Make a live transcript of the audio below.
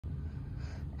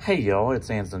Hey y'all, it's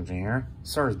Anston here.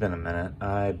 Sorry it's been a minute.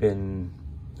 I've been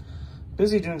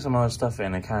busy doing some other stuff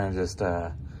and it kind of just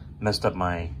messed up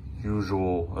my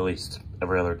usual, at least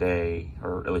every other day,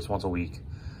 or at least once a week,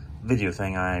 video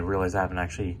thing. I realized I haven't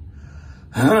actually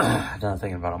done a thing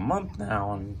in about a month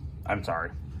now, and I'm sorry.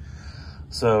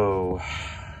 So,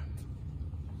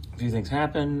 a few things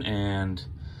happened and,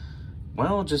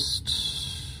 well,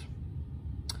 just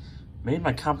made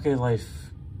my complicated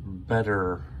life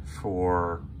better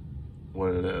for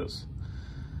what it is.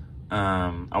 I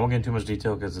won't get into too much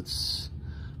detail because it's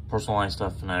personalized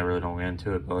stuff and I really don't get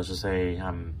into it, but let's just say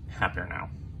I'm happier now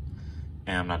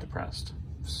and I'm not depressed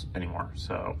anymore.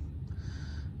 So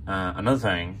another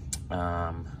thing,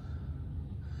 I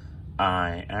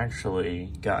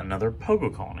actually got another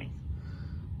pogo colony,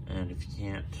 and if you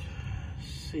can't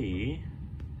see,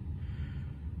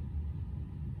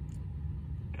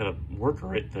 got a worker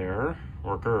right there,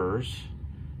 workers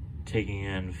taking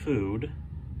in food.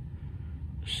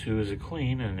 Sue is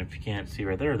clean, and if you can't see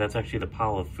right there, that's actually the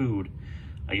pile of food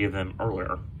I gave them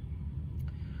earlier.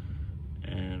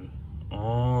 And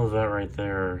all of that right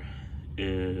there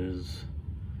is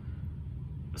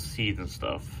seeds and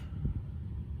stuff.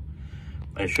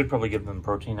 I should probably give them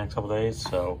protein next couple days,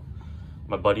 so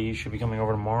my buddy should be coming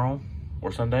over tomorrow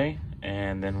or Sunday,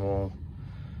 and then we'll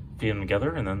feed them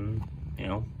together, and then, you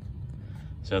know,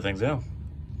 see how things go.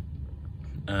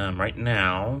 Right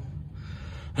now,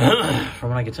 from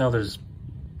what I can tell, there's,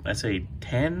 I'd say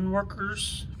 10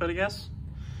 workers, if I had to guess.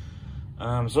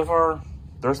 So far,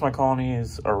 the rest of my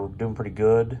colonies are doing pretty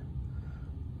good.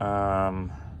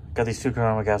 Got these two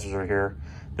corona gases right here.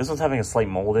 This one's having a slight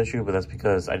mold issue, but that's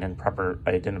because I didn't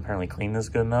apparently clean this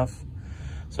good enough.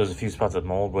 So there's a few spots of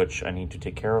mold, which I need to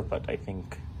take care of, but I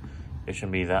think it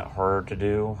shouldn't be that hard to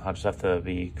do. I'll just have to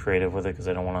be creative with it because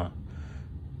I don't want to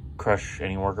crush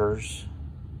any workers.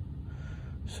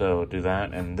 So do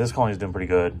that, and this colony is doing pretty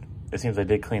good. It seems I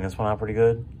did clean this one out pretty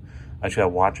good. I just gotta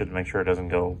watch it to make sure it doesn't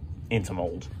go into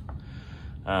mold.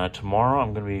 Tomorrow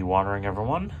I'm gonna be watering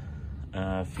everyone,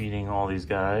 feeding all these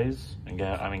guys and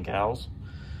gals,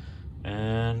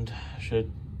 and should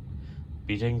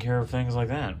be taking care of things like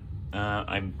that.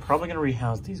 I'm probably gonna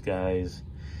rehouse these guys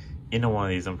into one of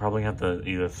these. I'm probably gonna have to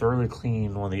either thoroughly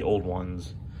clean one of the old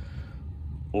ones,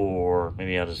 or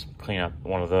maybe I'll just clean up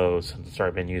one of those since it's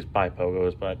already been used by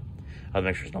pogos, but I'll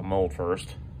make sure there's no mold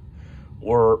first.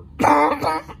 Or,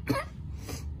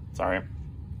 sorry,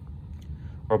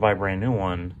 or buy a brand new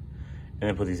one and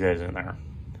then put these guys in there.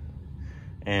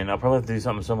 And I'll probably have to do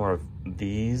something similar with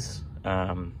these.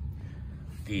 The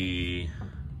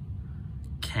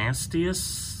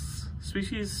Castius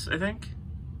species, I think.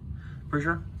 Pretty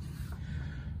sure.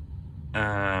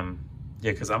 Yeah,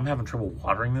 because I'm having trouble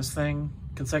watering this thing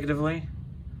consecutively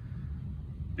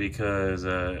because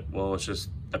well, it's just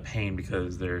a pain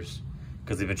because they've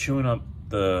been chewing up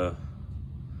the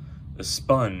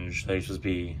sponge they should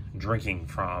be drinking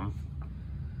from,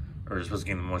 or they're supposed to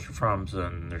get the moisture from, so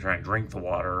then they're trying to drink the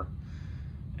water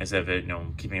instead of it, you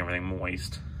know, keeping everything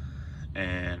moist.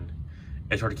 And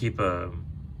it's hard to keep a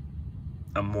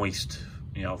moist,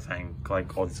 you know, thing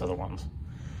like all these other ones.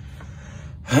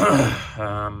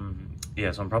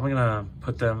 Yeah, so I'm probably gonna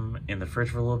put them in the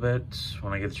fridge for a little bit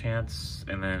when I get the chance,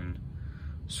 and then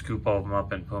scoop all of them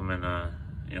up and put them in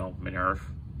you know, in earth,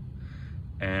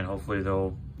 and hopefully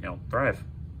they'll, you know, thrive.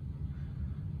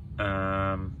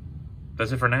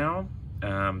 That's it for now.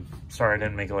 Sorry I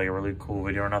didn't make like a really cool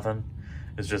video or nothing.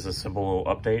 It's just a simple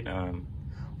little update.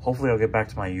 Hopefully I'll get back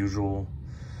to my usual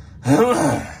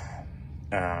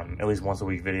at least once a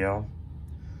week video,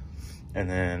 and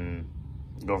then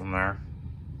go from there.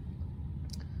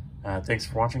 Thanks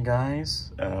for watching,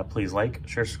 guys. Please like,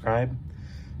 share, subscribe.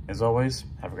 As always,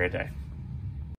 have a great day.